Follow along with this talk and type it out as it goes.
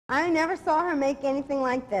I never saw her make anything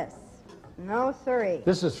like this. No, siree.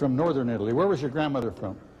 This is from northern Italy. Where was your grandmother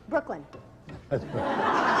from? Brooklyn.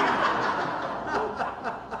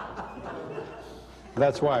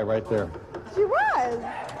 That's why, right there. She was.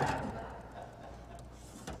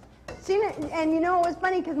 And you know, it was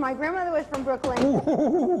funny because my grandmother was from Brooklyn.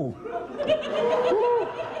 Ooh.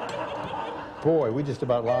 Boy, we just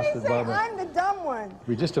about lost it, Barbara. I'm the dumb one.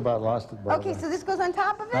 We just about lost it, Barbara. Okay, so this goes on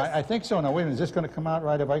top of this? I think so. Now, wait a minute. Is this going to come out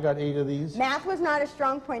right? Have I got 8 of these? Math was not a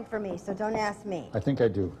strong point for me, so don't ask me. I think I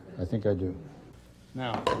do. I think I do.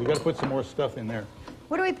 Now, we got to put some more stuff in there.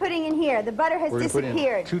 What are we putting in here? The butter has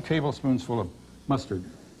disappeared. 2 tablespoons full of mustard.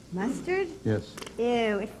 Mustard? Yes.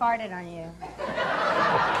 Ew, it farted on you.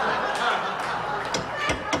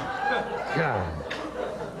 God.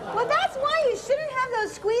 Well, that's why you shouldn't have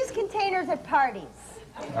those squeeze containers at parties.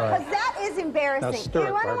 Because that is embarrassing. Now stir it,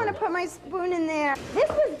 Ew, I don't want to put my spoon in there. This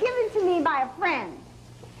was given to me by a friend.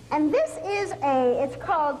 And this is it's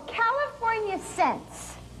called California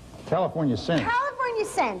Scents. California Scents. California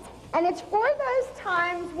Scents. And it's for those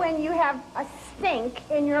times when you have a stink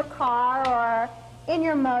in your car or in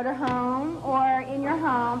your motorhome or in your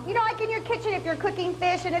home. You know, like in your kitchen if you're cooking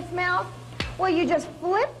fish and it smells. Well, you just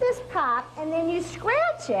flip this pot and then you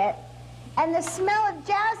scratch it and the smell of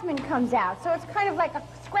jasmine comes out. So it's kind of like a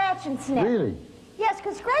scratch and sniff. Really? Yes,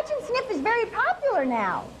 because scratch and sniff is very popular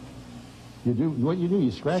now. You do? What you do?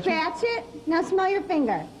 You scratch it? Scratch it. Now smell your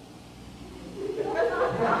finger.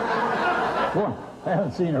 Boy, I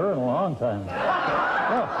haven't seen her in a long time.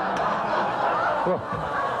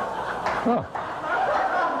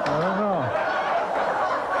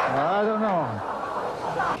 I don't know.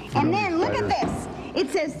 And then look at this. It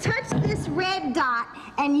says, touch this red dot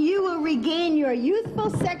and you will regain your youthful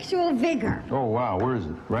sexual vigor. Oh, wow. Where is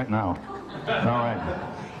it? Right now. All right.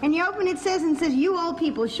 And you open it, says, you old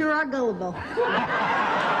people sure are gullible.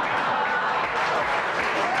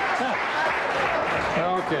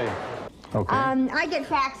 Okay. Okay. I get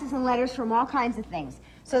faxes and letters from all kinds of things.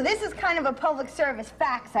 So this is kind of a public service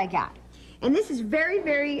fax I got. And this is very,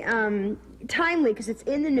 very timely because it's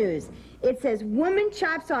in the news. It says, woman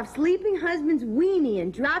chops off sleeping husband's weenie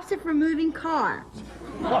and drops it from moving car.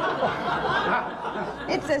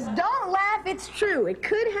 It says, don't laugh, it's true. It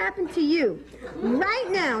could happen to you. Right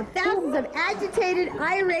now, thousands of agitated,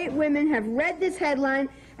 irate women have read this headline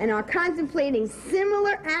and are contemplating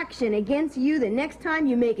similar action against you the next time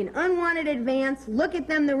you make an unwanted advance, look at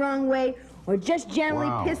them the wrong way, or just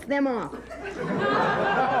generally piss them off.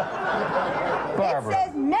 It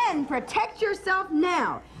says, men, protect yourself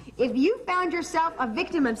now. If you found yourself a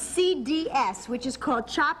victim of CDS, which is called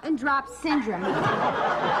chop and drop syndrome.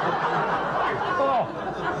 Oh,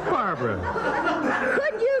 Barbara.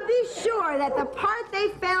 Could you be sure that the part they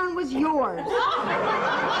found was yours?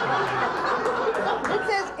 It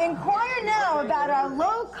says, inquire now about our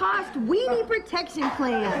low-cost weenie protection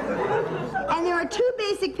plan. And there are 2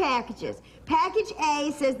 basic packages. Package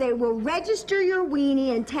A says they will register your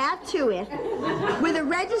weenie and tattoo it with a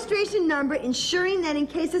registration number ensuring that in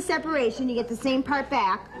case of separation you get the same part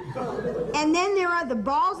back. And then there are the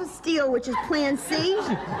balls of steel, which is Plan C.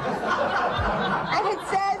 And it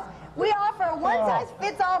says, we offer a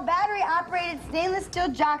one-size-fits-all battery-operated stainless steel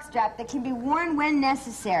jockstrap that can be worn when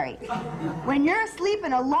necessary. When you're asleep,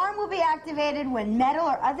 an alarm will be activated when metal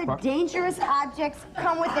or other dangerous objects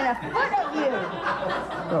come within a foot of you.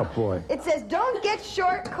 Oh, boy. It says, don't get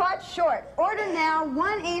caught short. Order now,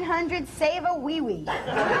 1-800-SAVE-A-WEE-WEE. Boy.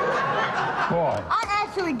 I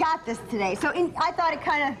actually got this today, so I thought it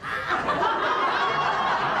kind of...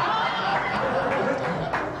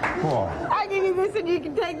 Boy. I give you this and you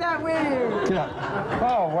can take that with you. Yeah.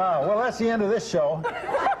 Oh, wow. Well, that's the end of this show.